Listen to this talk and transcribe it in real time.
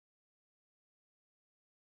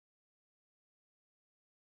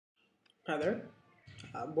Hi there.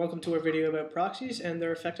 Welcome to our video about proxies and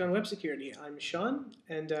their effect on web security. I'm Shawn,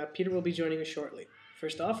 and Peter will be joining us shortly.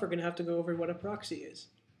 First off, we're going to have to go over what a proxy is.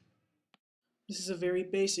 This is a very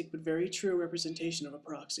basic but very true representation of a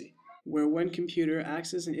proxy, where one computer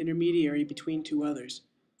acts as an intermediary between two others.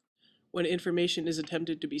 When information is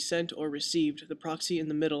attempted to be sent or received, the proxy in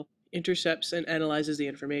the middle intercepts and analyzes the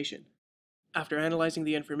information. After analyzing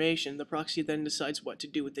the information, the proxy then decides what to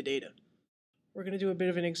do with the data. We're going to do a bit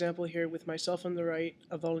of an example here with myself on the right,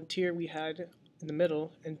 a volunteer we had in the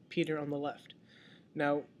middle, and Peter on the left.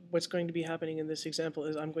 Now, what's going to be happening in this example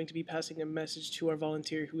is I'm going to be passing a message to our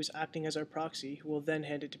volunteer who is acting as our proxy, who will then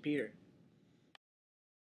hand it to Peter.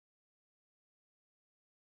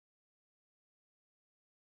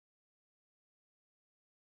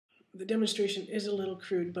 The demonstration is a little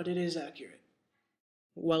crude, but it is accurate.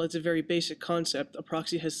 While it's a very basic concept, a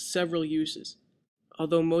proxy has several uses,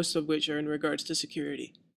 although most of which are in regards to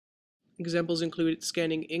security. Examples include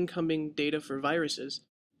scanning incoming data for viruses,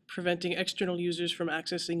 preventing external users from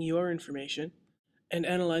accessing your information, and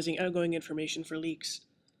analyzing outgoing information for leaks.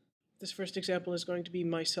 This first example is going to be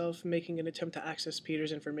myself making an attempt to access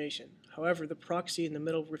Peter's information. However, the proxy in the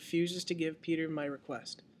middle refuses to give Peter my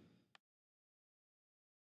request.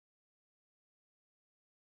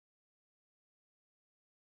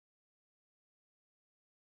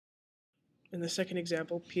 In the second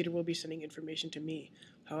example, Peter will be sending information to me.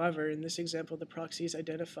 However, in this example, the proxy has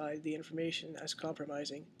identified the information as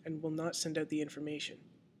compromising and will not send out the information.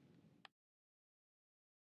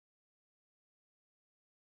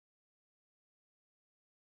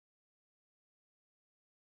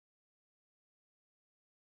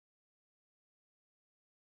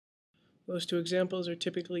 Those two examples are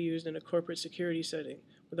typically used in a corporate security setting,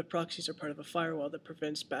 where the proxies are part of a firewall that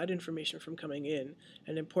prevents bad information from coming in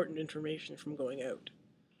and important information from going out.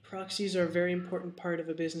 Proxies are a very important part of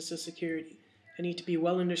a business's security and need to be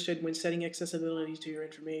well understood when setting accessibility to your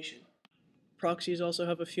information. Proxies also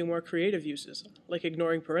have a few more creative uses, like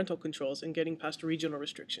ignoring parental controls and getting past regional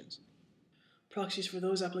restrictions. Proxies for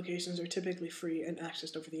those applications are typically free and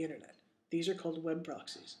accessed over the internet. These are called web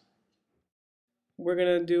proxies. We're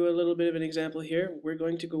going to do a little bit of an example here. We're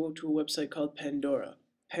going to go to a website called Pandora.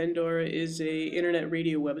 Pandora is an internet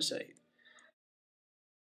radio website.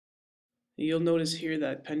 You'll notice here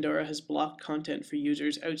that Pandora has blocked content for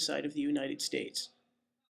users outside of the United States.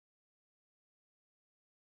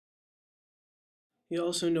 You'll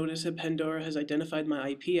also notice that Pandora has identified my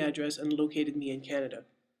IP address and located me in Canada.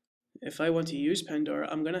 If I want to use Pandora,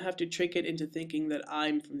 I'm going to have to trick it into thinking that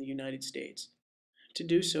I'm from the United States. To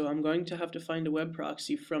do so, I'm going to have to find a web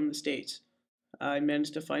proxy from the States. I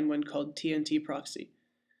managed to find one called TNT Proxy.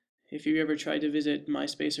 If you ever tried to visit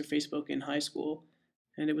MySpace or Facebook in high school,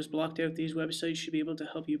 and it was blocked out, these websites should be able to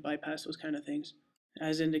help you bypass those kind of things,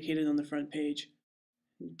 as indicated on the front page.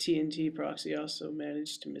 TNT Proxy also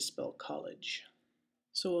managed to misspell college.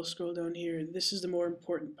 So we'll scroll down here. This is the more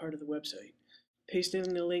important part of the website. Pasting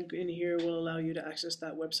the link in here will allow you to access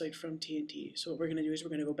that website from TNT. So what we're going to do is we're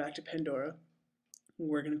going to go back to Pandora.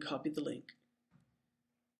 We're going to copy the link.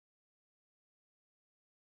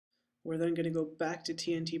 We're then going to go back to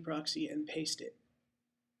TNT Proxy and paste it.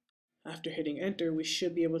 After hitting enter, we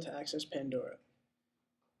should be able to access Pandora.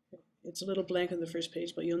 It's a little blank on the first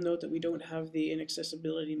page, but you'll note that we don't have the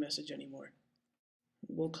inaccessibility message anymore.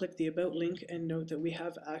 We'll click the About link and note that we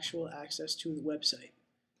have actual access to the website.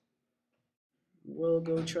 We'll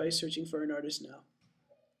go try searching for an artist now.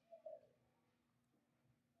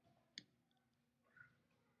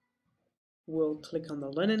 We'll click on the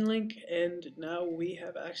Lennon link, and now we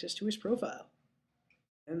have access to his profile.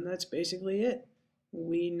 And that's basically it.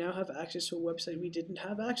 We now have access to a website we didn't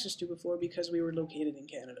have access to before because we were located in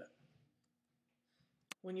Canada.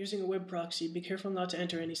 When using a web proxy, be careful not to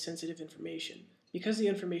enter any sensitive information. Because the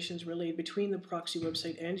information is relayed between the proxy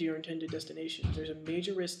website and your intended destination, there's a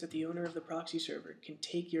major risk that the owner of the proxy server can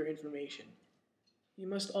take your information. You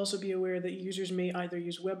must also be aware that users may either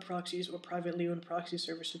use web proxies or privately owned proxy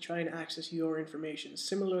servers to try and access your information,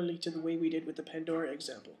 similarly to the way we did with the Pandora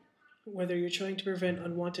example. Whether you're trying to prevent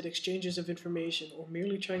unwanted exchanges of information or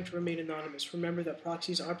merely trying to remain anonymous, remember that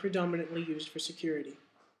proxies are predominantly used for security.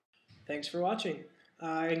 Thanks for watching.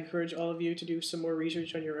 I encourage all of you to do some more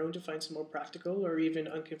research on your own to find some more practical or even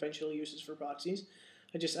unconventional uses for proxies.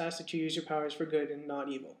 I just ask that you use your powers for good and not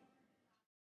evil.